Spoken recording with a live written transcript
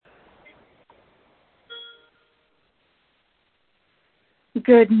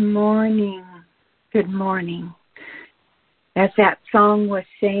Good morning. Good morning. As that song was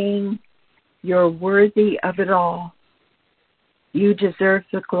saying, you're worthy of it all. You deserve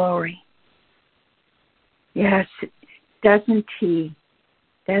the glory. Yes, doesn't he?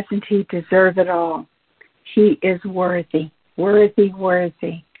 Doesn't he deserve it all? He is worthy, worthy,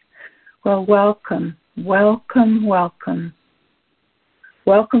 worthy. Well, welcome, welcome, welcome.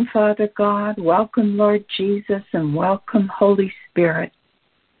 Welcome, Father God. Welcome, Lord Jesus, and welcome, Holy Spirit.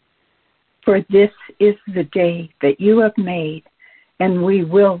 For this is the day that you have made, and we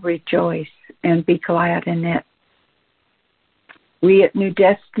will rejoice and be glad in it. We at New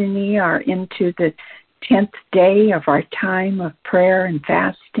Destiny are into the 10th day of our time of prayer and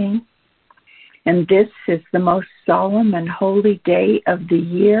fasting, and this is the most solemn and holy day of the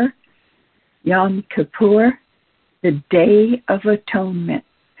year, Yom Kippur, the Day of Atonement,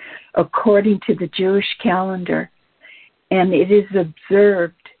 according to the Jewish calendar, and it is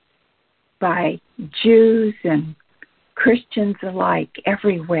observed by Jews and Christians alike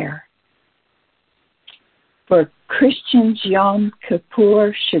everywhere. For Christians, Yom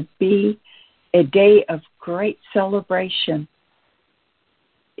Kippur should be a day of great celebration.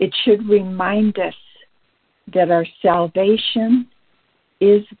 It should remind us that our salvation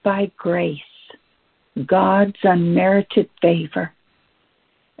is by grace, God's unmerited favor,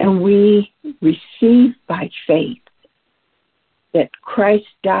 and we receive by faith that Christ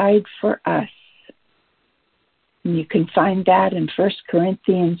died for us. And you can find that in 1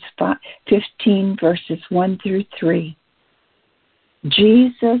 Corinthians 15, verses 1 through 3.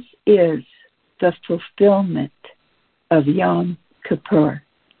 Jesus is the fulfillment of Yom Kippur.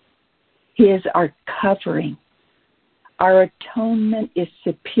 He is our covering. Our atonement is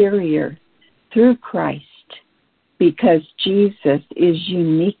superior through Christ because Jesus is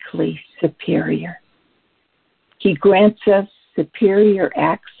uniquely superior. He grants us superior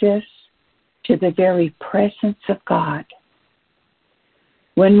access to the very presence of God.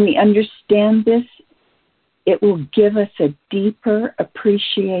 When we understand this, it will give us a deeper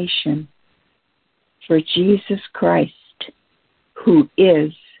appreciation for Jesus Christ, who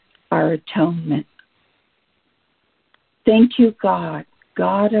is our atonement. Thank you, God,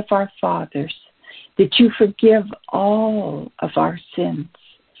 God of our fathers, that you forgive all of our sins.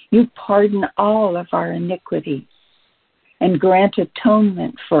 You pardon all of our iniquities and grant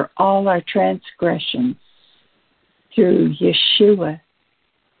atonement for all our transgressions through Yeshua,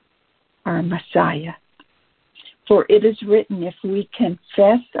 our Messiah. For it is written, if we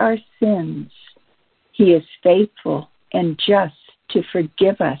confess our sins, he is faithful and just to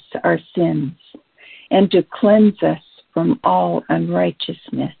forgive us our sins and to cleanse us from all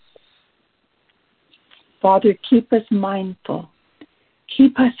unrighteousness. Father, keep us mindful.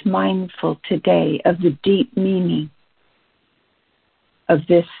 Keep us mindful today of the deep meaning of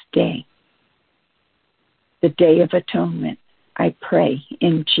this day, the Day of Atonement. I pray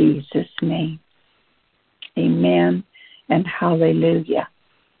in Jesus' name. Amen and hallelujah.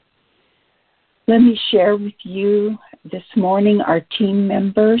 Let me share with you this morning our team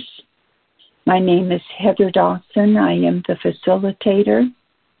members. My name is Heather Dawson. I am the facilitator.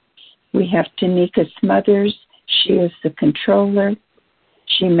 We have Tanika Smothers. She is the controller.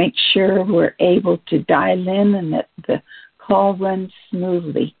 She makes sure we're able to dial in and that the call runs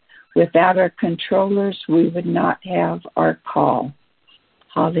smoothly. Without our controllers, we would not have our call.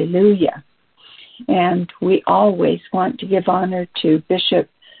 Hallelujah. And we always want to give honor to Bishop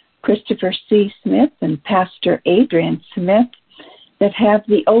Christopher C. Smith and Pastor Adrian Smith that have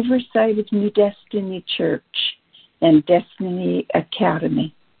the oversight of New Destiny Church and Destiny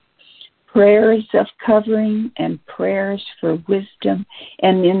Academy. Prayers of covering and prayers for wisdom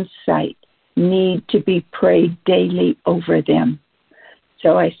and insight need to be prayed daily over them.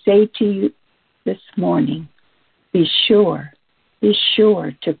 So I say to you this morning, be sure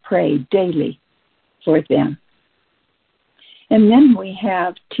to pray daily for them. And then we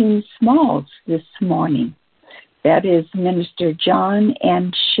have Team Smalls this morning. That is Minister John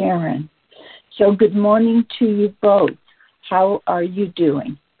and Sharon. So good morning to you both. How are you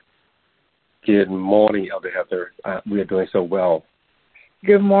doing? Good morning, Elder Heather. We are doing so well.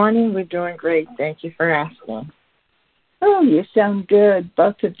 Good morning. We're doing great. Thank you for asking. Oh, you sound good,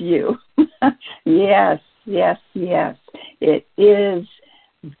 both of you. Yes. It is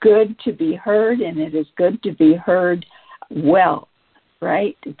good to be heard, and it is good to be heard well,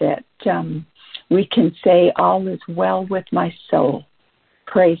 right? That we can say all is well with my soul.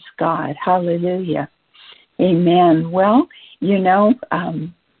 Praise God. Hallelujah. Amen. Well,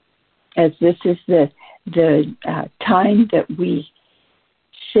 as this is the time that we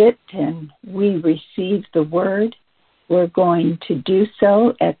sit and we receive the word, we're going to do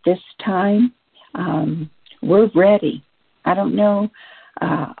so at this time. We're ready. I don't know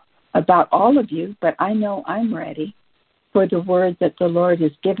about all of you, but I know I'm ready for the word that the Lord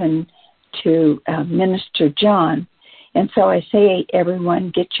has given to Minister John. And so I say,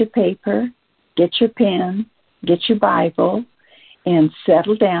 everyone, get your paper, get your pen, get your Bible, and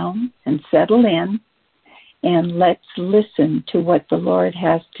settle down and settle in, and let's listen to what the Lord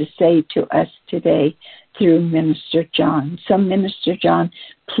has to say to us today through Minister John. So, Minister John,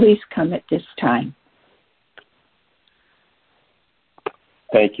 please come at this time.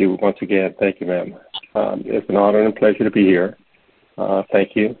 Thank you once again. Thank you, ma'am. It's an honor and a pleasure to be here.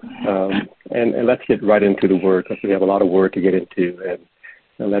 Thank you. And let's get right into the word, because we have a lot of word to get into,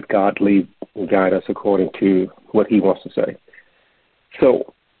 and let God lead and guide us according to what he wants to say.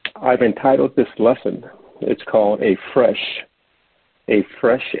 So I've entitled this lesson, it's called A Fresh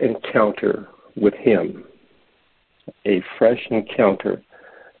Encounter with Him. A fresh encounter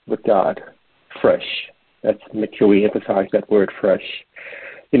with God. Fresh. That's, make sure we emphasize that word, fresh.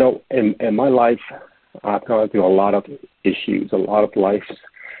 You know, in my life, I've gone through a lot of issues, a lot of life's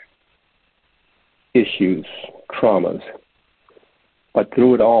issues, traumas. But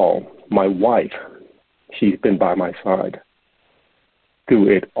through it all, my wife, she's been by my side through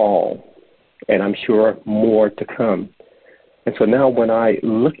it all. And I'm sure more to come. And so now when I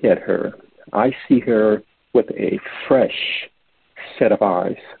look at her, I see her with a fresh set of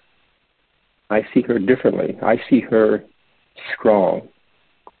eyes. I see her differently. I see her strong.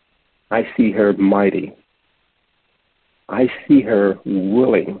 I see her mighty. I see her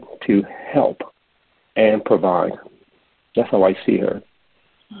willing to help and provide. That's how I see her.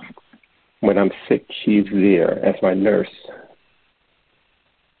 When I'm sick, she's there as my nurse.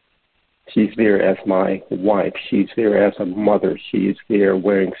 She's there as my wife. She's there as a mother. She's there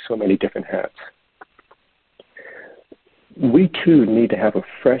wearing so many different hats. We too need to have a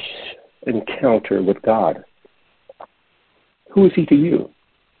fresh encounter with God. Who is he to you?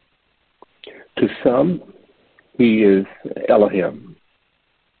 To some, he is Elohim,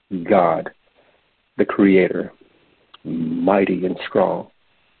 God, the Creator, mighty and strong.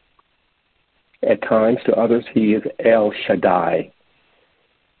 At times, to others, he is El Shaddai,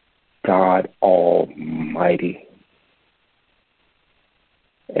 God Almighty.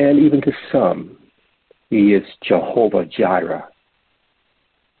 And even to some, he is Jehovah Jireh,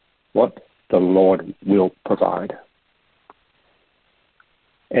 what the Lord will provide.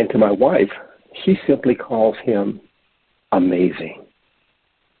 And to my wife, she simply calls him amazing.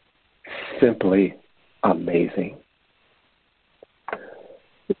 Simply amazing.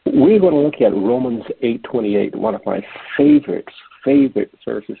 We're going to look at Romans 8:28, one of my favorite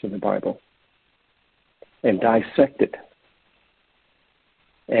verses in the Bible, and dissect it.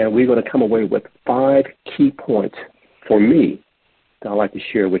 And we're going to come away with 5 key points for me that I'd like to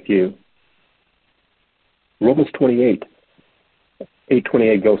share with you. Romans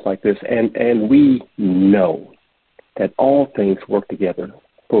 8:28 goes like this, and we know that all things work together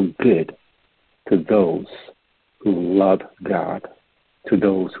for good to those who love God, to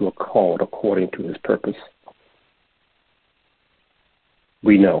those who are called according to his purpose.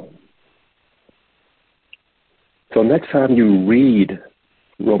 We know. So next time you read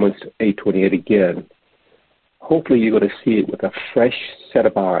Romans 8:28 again, hopefully you're going to see it with a fresh set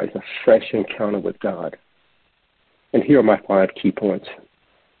of eyes, a fresh encounter with God. And here are my 5 key points.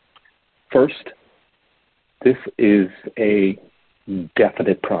 First, this is a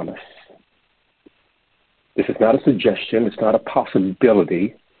definite promise. This is not a suggestion. It's not a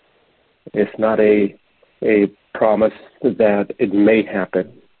possibility. It's not a promise that it may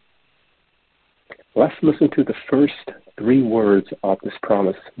happen. Let's listen to the first 3 words of this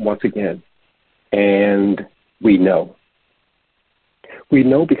promise once again. And we know. We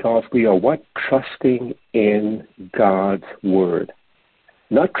know because we are what? Trusting in God's word.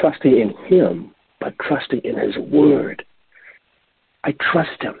 Not trusting in him, but trusting in his word. I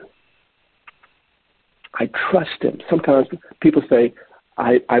trust him. I trust him. Sometimes people say,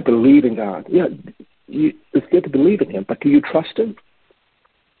 I believe in God. Yeah, it's good to believe in him, but do you trust him?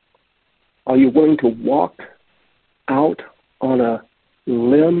 Are you willing to walk out on a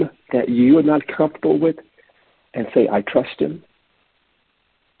limb that you are not comfortable with and say, I trust him?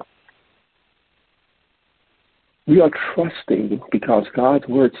 We are trusting because God's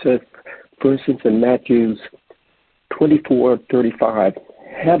word says, for instance, in Matthew 24:35,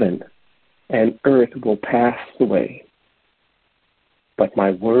 heaven and earth will pass away, but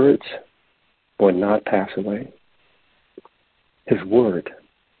my words will not pass away. His word.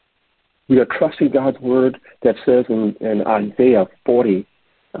 We are trusting God's word that says in Isaiah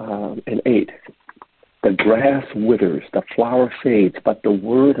 40:8, The grass withers, the flower fades, but the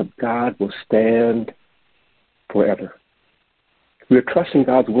word of God will stand forever. We're trusting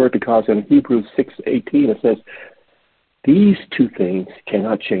God's word because in Hebrews 6:18 it says, these two things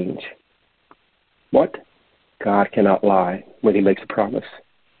cannot change. What? God cannot lie when he makes a promise,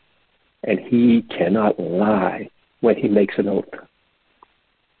 and he cannot lie when he makes an oath.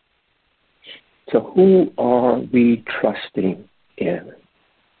 So who are we trusting in?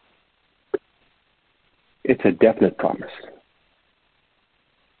 It's a definite promise,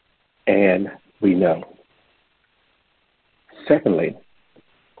 and we know. Secondly,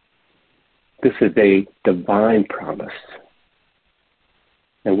 this is a divine promise.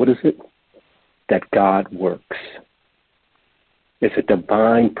 And what is it? That God works. It's a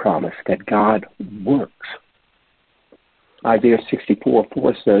divine promise that God works. Isaiah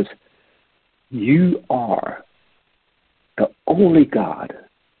 64:4 says, you are the only God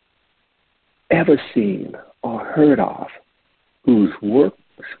ever seen or heard of whose works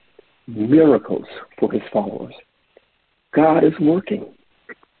miracles for his followers. God is working,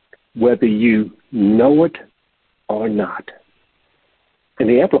 whether you know it or not. And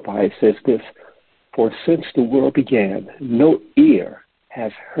the Amplified says this, for since the world began, no ear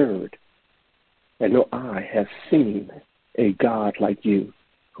has heard and no eye has seen a God like you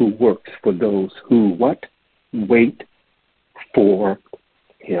who works for those who what? Wait for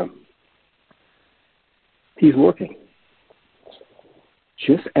him. He's working.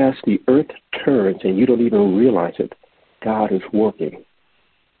 Just as the earth turns and you don't even realize it, God is working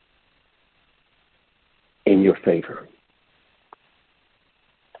in your favor.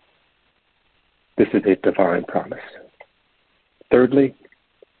 This is a divine promise. Thirdly,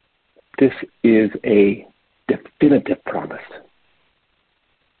 this is a definitive promise.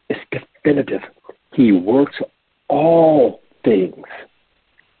 It's definitive. He works all things.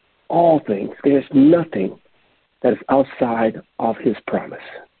 All things. There's nothing that is outside of his promise.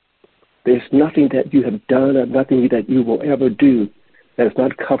 There's nothing that you have done or nothing that you will ever do that is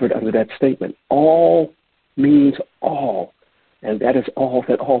not covered under that statement. All means all. And that is all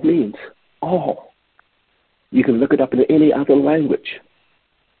that all means. All. You can look it up in any other language.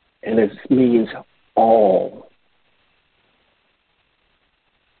 And it means all.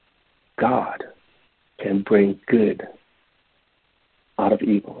 God can bring good out of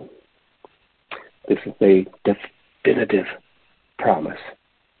evil. This is a definitive promise.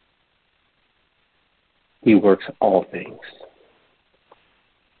 He works all things.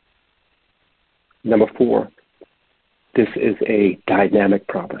 Number 4, this is a dynamic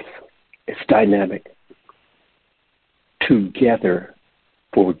promise. It's dynamic. Together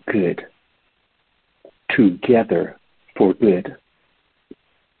for good. Together for good.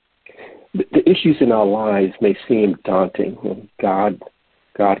 The issues in our lives may seem daunting. God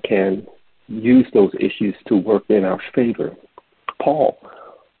can use those issues to work in our favor. Paul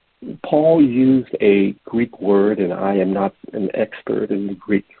used a Greek word, and I am not an expert in the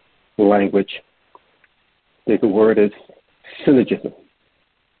Greek language. The word is syllogism.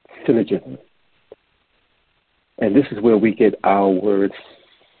 Syllogism. And this is where we get our word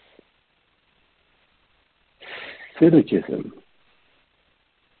syllogism.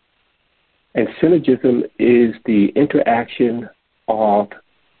 And syllogism is the interaction of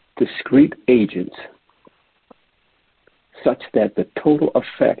discrete agents such that the total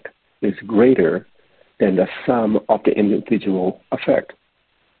effect is greater than the sum of the individual effect.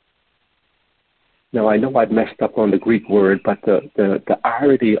 Now, I know I've messed up on the Greek word, but the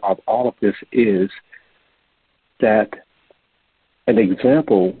irony of all of this is that an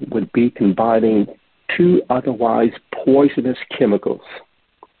example would be combining two otherwise poisonous chemicals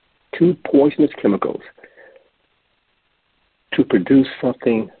to produce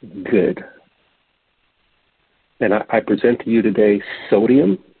something good. And I present to you today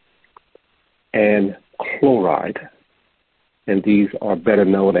sodium and chloride, and these are better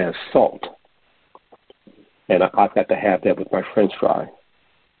known as salt. And I've got to have that with my French fry.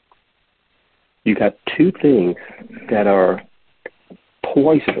 You got two things that are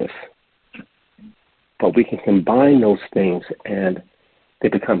poisonous, but we can combine those things and they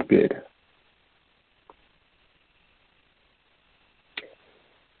become good.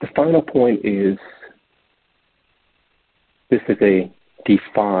 The final point is this is a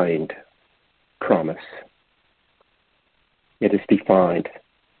defined promise. It is defined.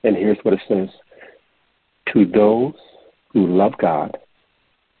 And here's what it says. To those who love God,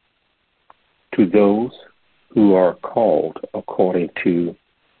 to those who are called according to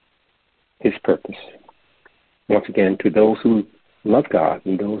his purpose. Once again, to those who love God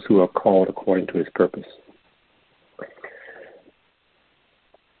and those who are called according to his purpose.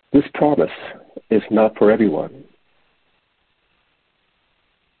 This promise is not for everyone.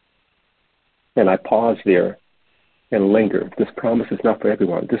 And I pause there and linger. This promise is not for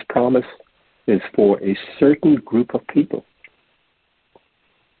everyone. This promise is for a certain group of people.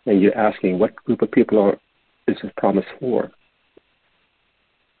 And you're asking, what group of people is this promise for?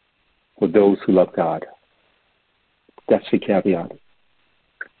 For those who love God. That's the caveat.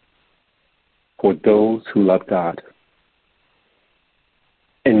 For those who love God.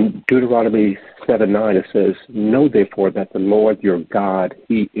 In Deuteronomy 7:9, it says, know therefore that the Lord your God,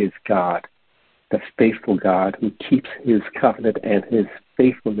 he is God, the faithful God who keeps his covenant and his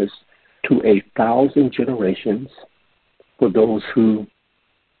faithfulness to 1,000 generations for those who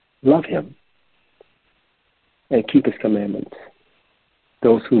love him and keep his commandments.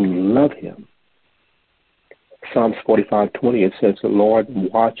 Those who love him. Psalms 45:20, it says, the Lord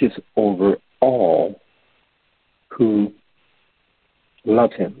watches over all who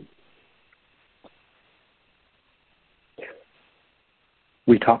love him.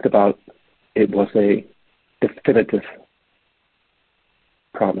 We talked about it was a definitive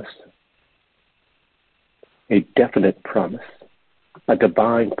promise, a definite promise, a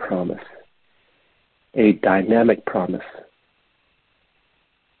divine promise, a dynamic promise,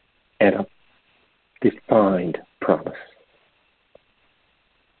 and a defined promise.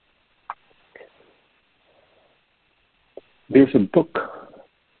 There's a book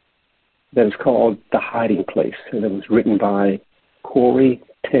that is called The Hiding Place, and it was written by Corrie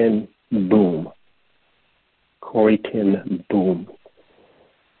ten Boom. Corrie ten Boom.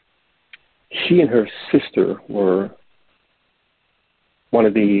 She and her sister were one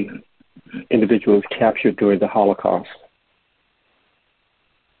of the individuals captured during the Holocaust.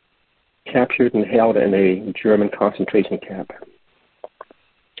 Captured and held in a German concentration camp.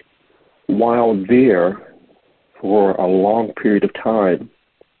 While there for a long period of time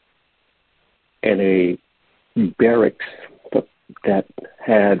in a barracks that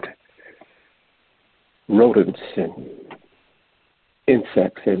had rodents and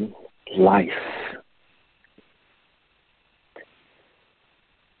insects and lice.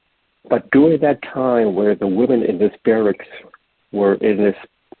 But during that time where the women in this barracks were in this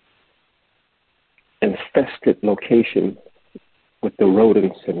infested location with the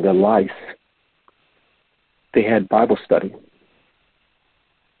rodents and the lice, they had Bible study.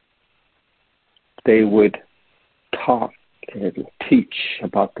 They would talk and teach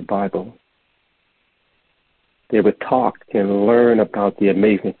about the Bible. They would talk and learn about the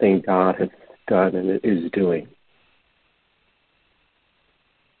amazing thing God has done and is doing.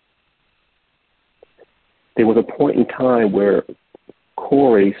 There was a point in time where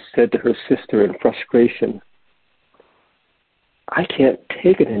Corrie said to her sister in frustration, I can't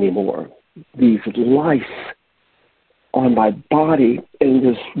take it anymore. These lice on my body in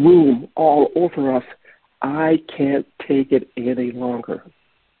this room all over us, I can't take it any longer.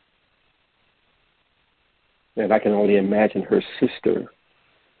 And I can only imagine her sister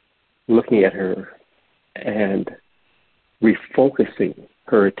looking at her and refocusing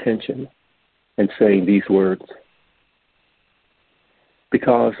her attention and saying these words.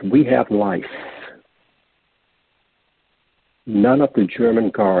 Because we have lice, none of the German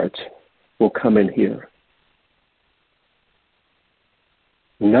guards will come in here.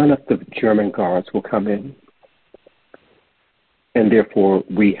 None of the German guards will come in. And therefore,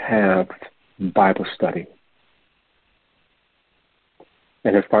 we have Bible study.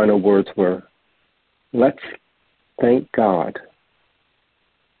 And her final words were, let's thank God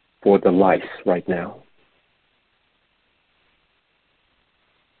for the lice right now.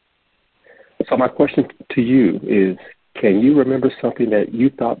 So my question to you is, can you remember something that you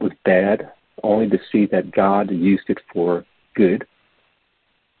thought was bad, only to see that God used it for good?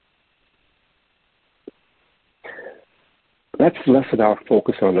 Let's lessen our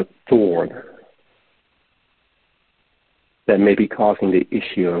focus on the thorn that may be causing the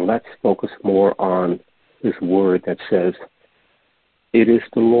issue, and let's focus more on this word that says, it is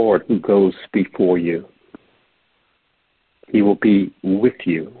the Lord who goes before you. He will be with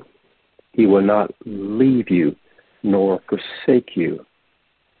you. He will not leave you nor forsake you.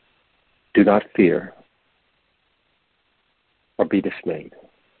 Do not fear or be dismayed.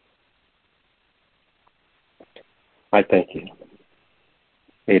 I thank you.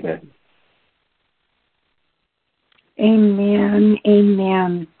 Amen. Amen.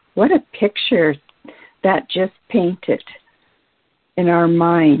 Amen. What a picture that just painted in our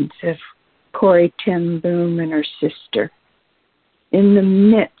minds of Corrie ten Boom and her sister. In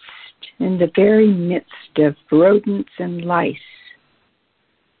the very midst of rodents and lice,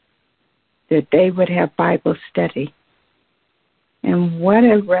 that they would have Bible study And what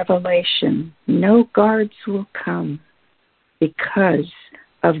a revelation. No guards will come because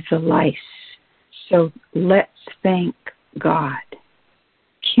of the lice. So let's thank God.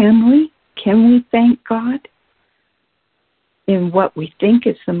 Can we? Can we thank God in what we think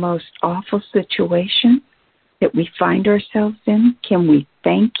is the most awful situation that we find ourselves in? Can we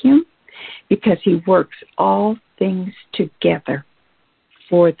thank Him? Because He works all things together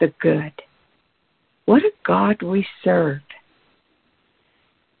for the good. What a God we serve.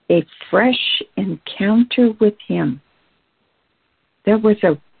 A fresh encounter with Him. There was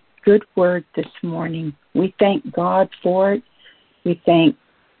a good word this morning. We thank God for it. We thank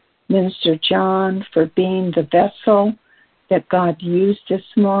Minister John for being the vessel that God used this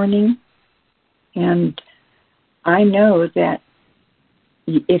morning. And I know that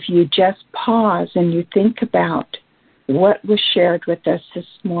if you just pause and you think about what was shared with us this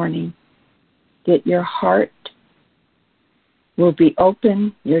morning, that your heart will be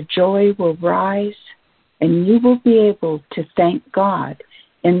open, your joy will rise, and you will be able to thank God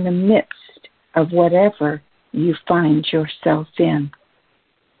in the midst of whatever you find yourself in.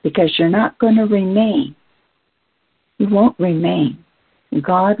 Because you're not going to remain. You won't remain.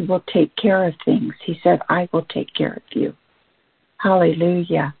 God will take care of things. He said, I will take care of you.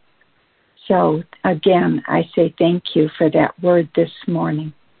 Hallelujah. So, again, I say thank you for that word this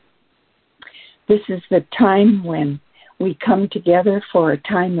morning. This is the time when we come together for a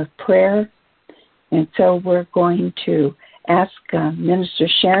time of prayer. And so we're going to ask Minister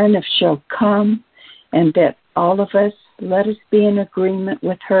Sharon if she'll come, and that all of us, let us be in agreement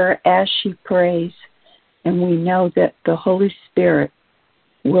with her as she prays. And we know that the Holy Spirit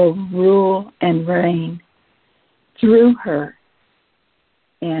will rule and reign through her.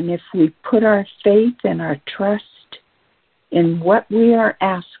 And if we put our faith and our trust in what we are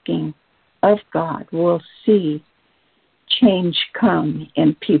asking of God, we'll see change come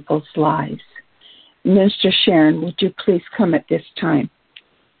in people's lives. Minister Sharon, would you please come at this time?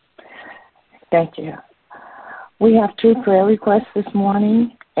 Thank you. We have 2 prayer requests this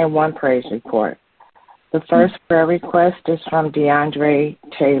morning and 1 praise report. The first prayer request is from DeAndre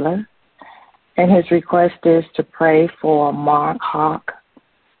Taylor, and his request is to pray for Mark Hawk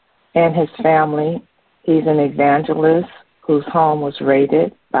and his family. He's an evangelist whose home was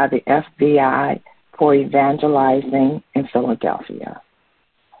raided by the FBI for evangelizing in Philadelphia.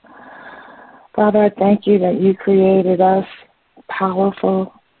 Father, I thank you that you created us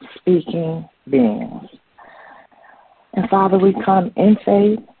powerful, speaking beings. And Father, we come in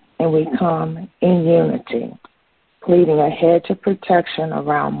faith and we come in unity, pleading a hedge of protection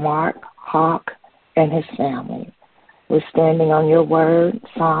around Mark Hawk and his family. We're standing on your word,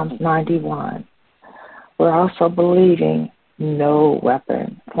 Psalms 91. We're also believing no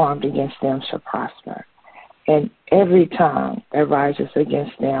weapon formed against them shall prosper. And every tongue that rises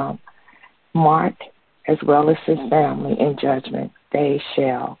against them, Mark as well as his family in judgment, they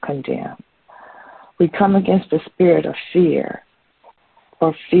shall condemn. We come against the spirit of fear,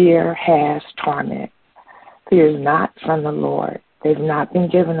 for fear has torment. Fear is not from the Lord. They've not been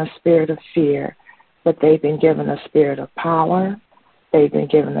given a spirit of fear, but they've been given a spirit of power, they've been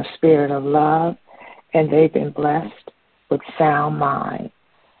given a spirit of love, and they've been blessed with sound mind.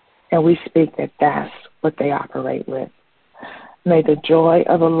 And we speak that that's what they operate with. May the joy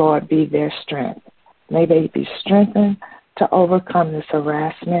of the Lord be their strength. May they be strengthened to overcome this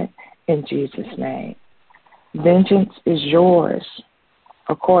harassment in Jesus' name. Vengeance is yours,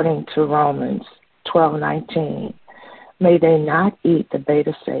 according to Romans 12:19. May they not eat the bait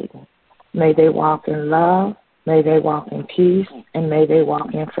of Satan. May they walk in love, may they walk in peace, and may they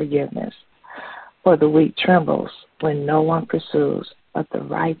walk in forgiveness. For the weak trembles when no one pursues, but the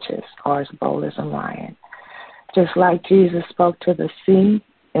righteous are as bold as a lion. Just like Jesus spoke to the sea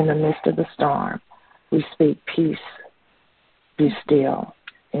in the midst of the storm, we speak peace, be still,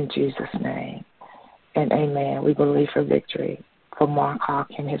 in Jesus' name. And amen. We believe for victory for Mark Hawk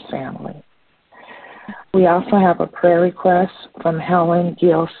and his family. We also have a prayer request from Helen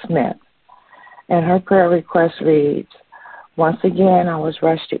Gill Smith. And her prayer request reads, once again, I was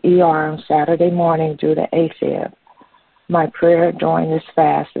rushed to ER on Saturday morning due to AFib. My prayer during this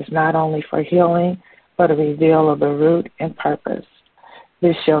fast is not only for healing, but a reveal of the root and purpose.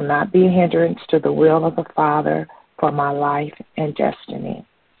 This shall not be a hindrance to the will of the Father for my life and destiny.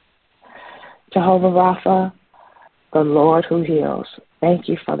 Jehovah Rapha, the Lord who heals, thank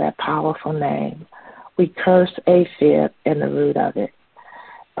you for that powerful name. We curse AFib and the root of it.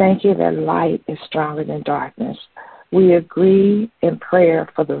 Thank you that light is stronger than darkness. We agree in prayer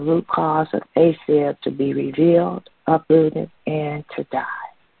for the root cause of AFib to be revealed, uprooted, and to die.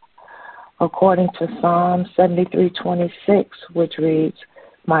 according to Psalm 73:26, which reads,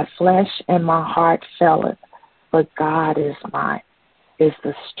 "My flesh and my heart faileth, but God is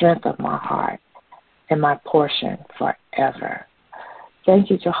the strength of my heart and my portion forever." Thank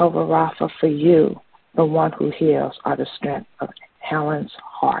you, Jehovah Rapha, for you, the one who heals, are the strength of Helen's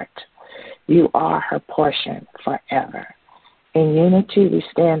heart. You are her portion forever. In unity, we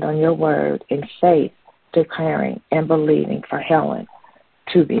stand on your word in faith, declaring and believing for Helen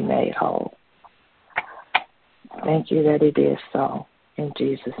to be made whole. Thank you that it is so, in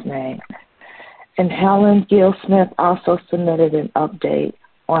Jesus' name. And Helen Gill Smith also submitted an update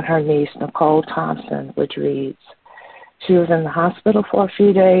on her niece, Nicole Thompson, which reads, "She was in the hospital for a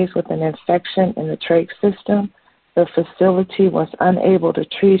few days with an infection in the trach system. The facility was unable to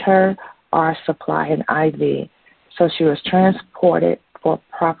treat her or supply an IV, so she was transported for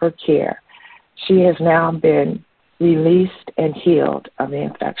proper care. She has now been released and healed of the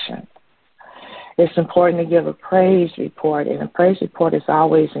infection." It's important to give a praise report, and a praise report is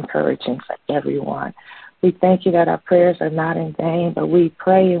always encouraging for everyone. We thank you that our prayers are not in vain, but we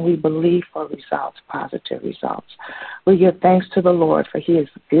pray and we believe for results, positive results. We give thanks to the Lord, for he is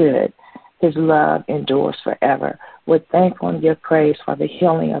good. His love endures forever. We're thankful and give praise for the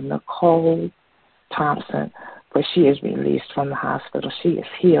healing of Nicole Thompson, for she is released from the hospital. She is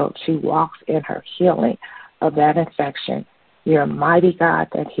healed. She walks in her healing of that infection. You're a mighty God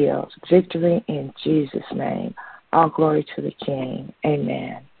that heals. Victory in Jesus' name. All glory to the King.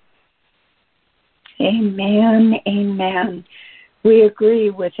 Amen. Amen. Amen. We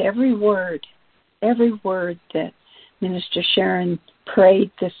agree with every word that Minister Sharon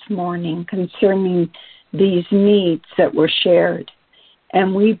prayed this morning concerning these needs that were shared.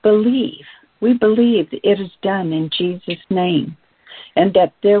 And we believe it is done in Jesus' name, and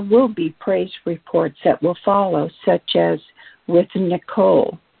that there will be praise reports that will follow, such as with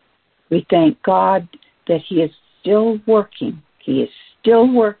Nicole. We thank God that he is still working. He is still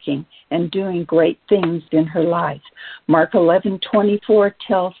working and doing great things in her life. Mark 11:24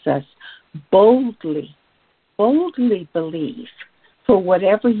 tells us, boldly believe for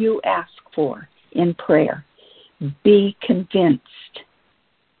whatever you ask for in prayer. Be convinced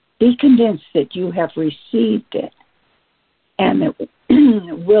that you have received it and it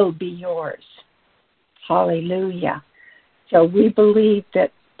will be yours. Hallelujah. So we believe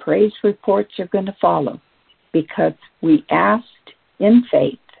that praise reports are going to follow because we asked in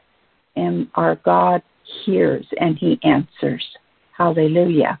faith, and our God hears and he answers.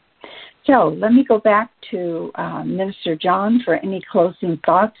 Hallelujah. So let me go back to Minister John for any closing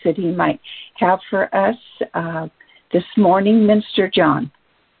thoughts that he might have for us this morning. Minister John.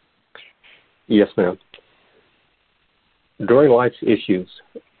 Yes, ma'am. During life's issues,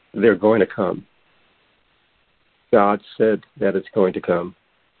 they're going to come. God said that it's going to come.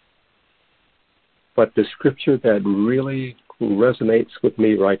 But the scripture that really resonates with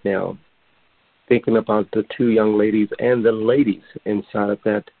me right now, thinking about the two young ladies and the ladies inside of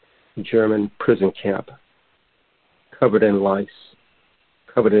that German prison camp, covered in lice,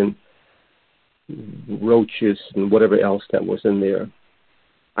 covered in roaches and whatever else that was in there.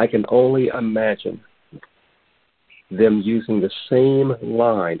 I can only imagine them using the same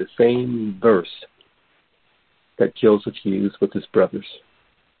line, the same verse that Joseph used with his brothers.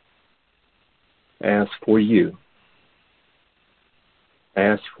 As for you,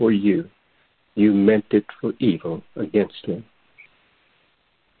 you meant it for evil against me.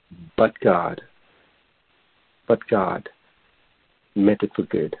 But God meant it for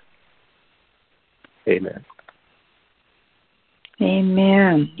good. Amen.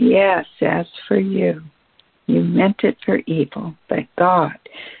 Amen. Yes, as for you, you meant it for evil, but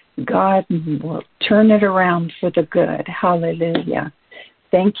God will turn it around for the good. Hallelujah.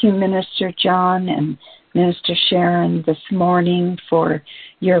 Thank you, Minister John and Minister Sharon, this morning for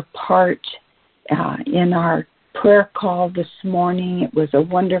your part in our prayer call this morning. It was a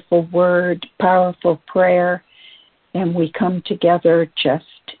wonderful word, powerful prayer, and we come together just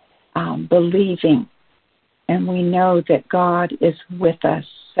believing, and we know that God is with us.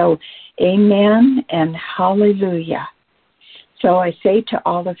 So amen and hallelujah. So I say to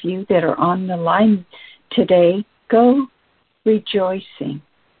all of you that are on the line today, go rejoicing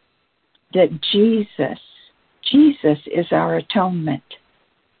that Jesus is our atonement.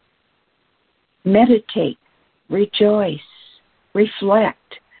 Meditate, rejoice,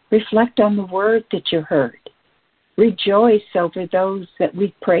 reflect on the word that you heard. Rejoice over those that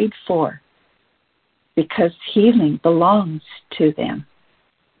we prayed for, because healing belongs to them.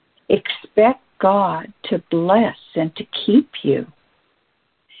 Expect God to bless and to keep you.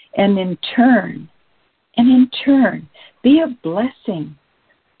 And in turn, be a blessing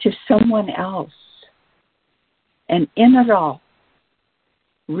to someone else. And in it all,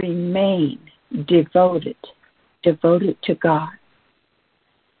 remain devoted to God.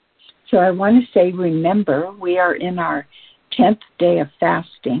 So I want to say, remember, we are in our 10th day of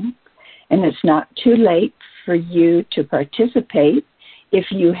fasting, and it's not too late for you to participate if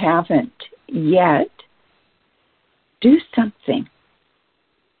you haven't yet. Do something.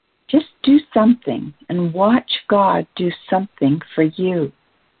 Just do something and watch God do something for you.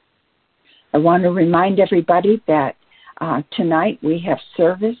 I want to remind everybody that tonight we have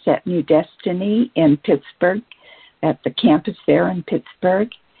service at New Destiny in Pittsburgh, at the campus there in Pittsburgh,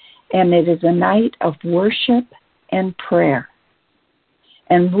 and it is a night of worship and prayer.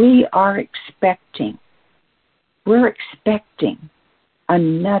 And we're expecting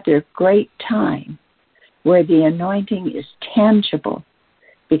another great time where the anointing is tangible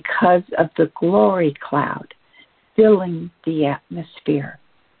because of the glory cloud filling the atmosphere.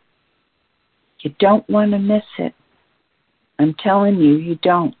 You don't want to miss it. I'm telling you, you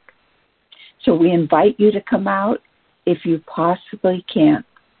don't. So we invite you to come out if you possibly can.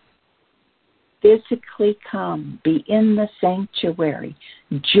 Physically come, be in the sanctuary,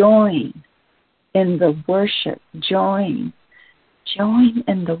 join in the worship, join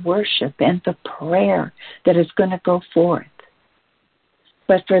in the worship and the prayer that is going to go forth.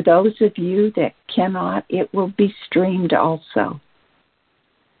 But for those of you that cannot, it will be streamed also.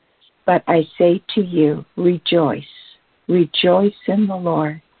 But I say to you, rejoice in the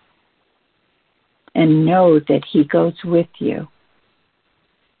Lord, and know that He goes with you.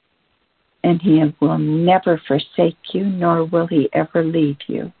 And He will never forsake you, nor will He ever leave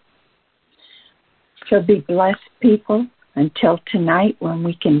you. So be blessed, people, until tonight when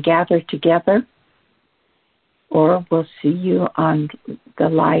we can gather together, or we'll see you on the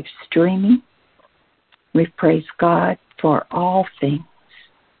live streaming. We praise God for all things,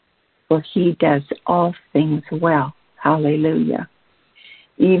 for He does all things well. Hallelujah.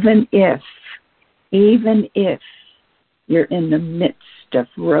 Even if you're in the midst of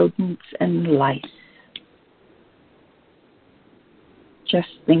rodents and lice. Just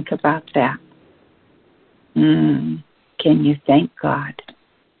think about that. Can you thank God?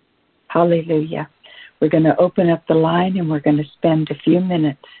 Hallelujah. We're going to open up the line and we're going to spend a few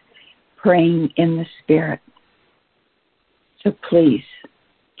minutes praying in the Spirit. So please,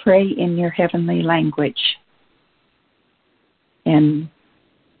 pray in your heavenly language. And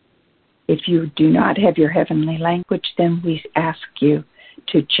if you do not have your heavenly language, then we ask you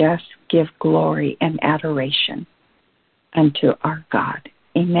to just give glory and adoration unto our God.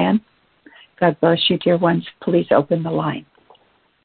 Amen. God bless you, dear ones. Please open the line.